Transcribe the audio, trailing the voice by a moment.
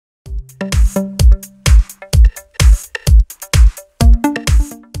Here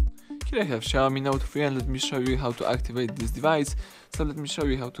I have Xiaomi Mi Note 3 and let me show you how to activate this device. So let me show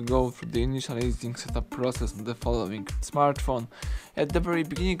you how to go through the initializing setup process on the following smartphone. At the very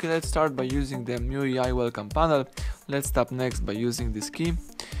beginning, let's start by using the MIUI welcome panel. Let's tap next by using this key.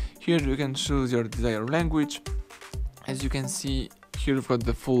 Here you can choose your desired language. As you can see, here we've got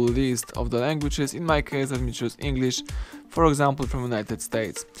the full list of the languages. In my case, let me choose English, for example from United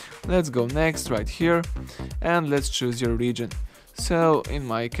States. Let's go next right here and let's choose your region. So in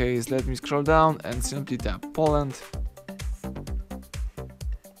my case, let me scroll down and simply tap Poland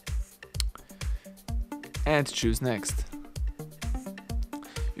and choose next.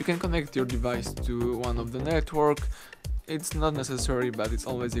 You can connect your device to one of the network. It's not necessary, but it's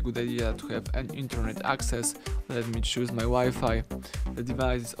always a good idea to have an internet access. Let me choose my Wi-Fi. The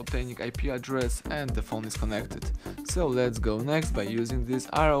device is obtaining IP address and the phone is connected. So let's go next by using this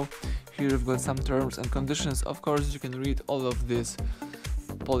arrow. Here we've got some terms and conditions. Of course, you can read all of this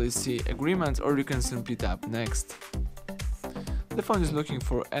policy agreements or you can simply tap next. The phone is looking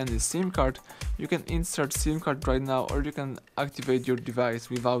for any SIM card. You can insert SIM card right now or you can activate your device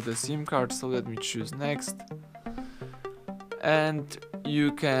without a SIM card. So let me choose next. And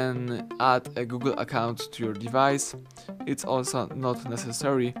you can add a Google account to your device. It's also not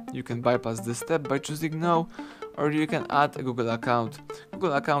necessary. You can bypass this step by choosing no, or you can add a Google account.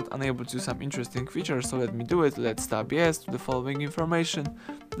 Google account enables you some interesting features, so let me do it. Let's tap yes to the following information.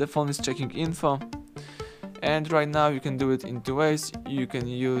 The phone is checking info. And right now you can do it in two ways. You can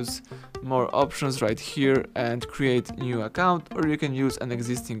use more options right here and create a new account, or you can use an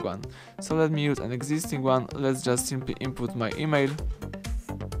existing one. So let me use an existing one. Let's just simply input my email.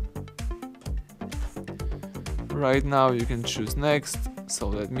 Right now you can choose next, so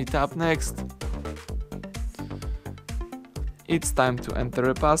let me tap next. It's time to enter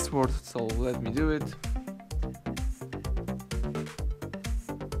a password, so let me do it.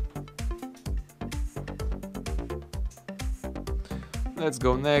 Let's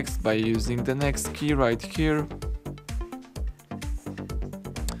go next by using the next key right here.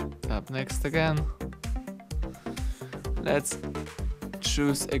 Tap next again. Let's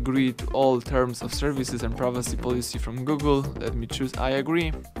choose agree to all terms of services and privacy policy from Google. Let me choose I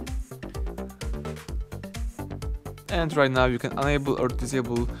agree. And right now you can enable or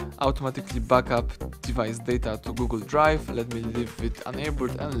disable automatically backup device data to Google Drive. Let me leave it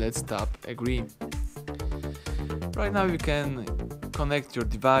enabled and let's tap agree. Right now you can connect your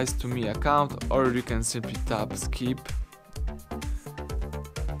device to Mi account or you can simply tap skip.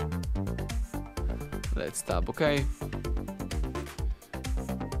 Let's tap OK.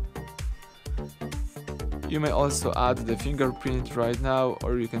 You may also add the fingerprint right now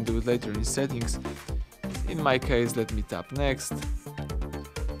or you can do it later in settings. In my case, let me tap next.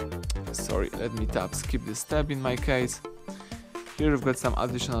 Sorry, let me tap skip this step in my case. Here we've got some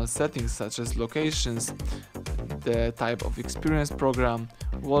additional settings such as locations, the type of experience program,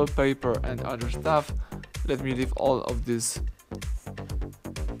 wallpaper and other stuff. Let me leave all of these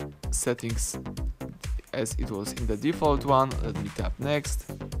settings as it was in the default one. Let me tap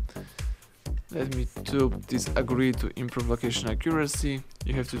next. Let me tap this agree to improve location accuracy.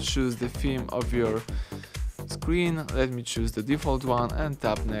 You have to choose the theme of your screen. Let me choose the default one and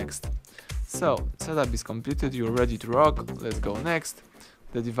tap next. So setup is completed, you're ready to rock. Let's go next.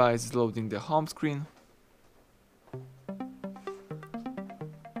 The device is loading the home screen.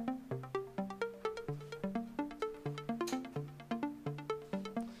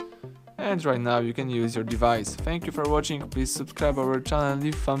 And right now you can use your device. Thank you for watching, please subscribe our channel,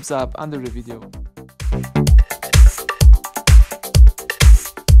 leave thumbs up under the video.